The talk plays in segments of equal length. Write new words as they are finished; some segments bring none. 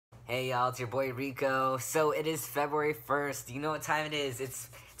Hey y'all, it's your boy Rico. So it is February 1st. You know what time it is. It's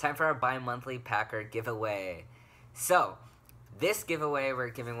time for our bi-monthly Packer giveaway. So, this giveaway,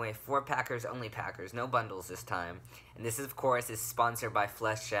 we're giving away 4 Packers, only Packers, no bundles this time. And this, of course, is sponsored by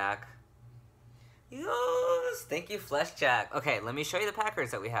FleshJack. Yes! Thank you, FleshJack. Okay, let me show you the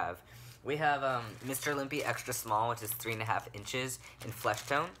Packers that we have. We have Mr. Limpy Extra Small, which is 3.5 inches in flesh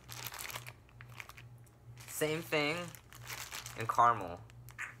tone. Same thing in caramel.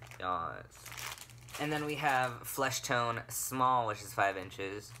 Yes. And then we have Flesh Tone Small, which is 5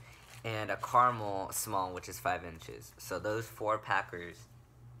 inches, and a Caramel Small, which is 5 inches. So those 4 Packers.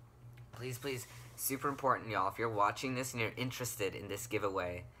 Please, please, super important, y'all. If you're watching this and you're interested in this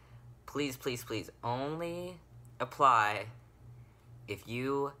giveaway, please, please, please, only apply if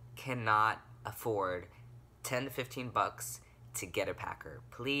you cannot afford 10 to 15 bucks to get a Packer.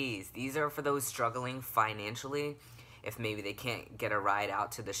 Please, these are for those struggling financially. If maybe they can't get a ride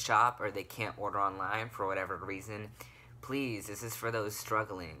out to the shop or they can't order online for whatever reason, please, this is for those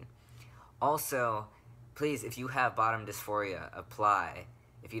struggling. Also, please, if you have bottom dysphoria, apply.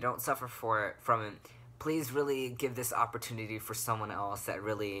 If you don't suffer from it, please really give this opportunity for someone else that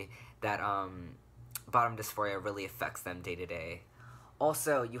bottom dysphoria really affects them day to day.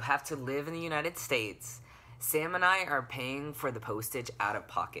 Also, you have to live in the United States. Sam and I are paying for the postage out of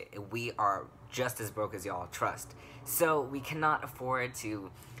pocket. We are just as broke as y'all, trust. So we cannot afford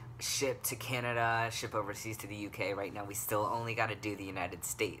to ship to Canada, ship overseas to the UK. Right now we still only got to do the United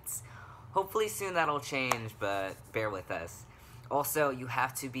States. Hopefully soon that'll change, but bear with us. Also, you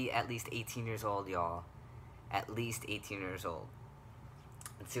have to be at least 18 years old, y'all. At least 18 years old.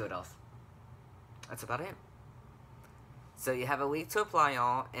 Let's see what else. That's about it. So you have a week to apply,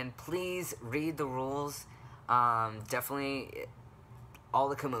 y'all, and please read the rules. Definitely, all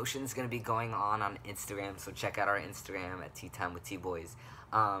the commotion is going to be going on Instagram, so check out our Instagram at Tea Time with T-Boys.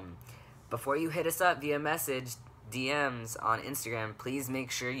 Before you hit us up via message, DMs on Instagram, please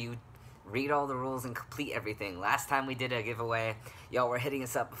make sure you read all the rules and complete everything. Last time we did a giveaway, y'all were hitting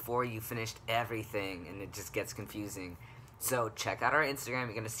us up before you finished everything, and it just gets confusing. So check out our Instagram.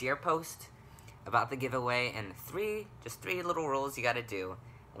 You're going to see our post about the giveaway, and just three little rules you got to do.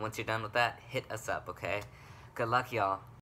 And once you're done with that, hit us up, okay? Good luck, y'all.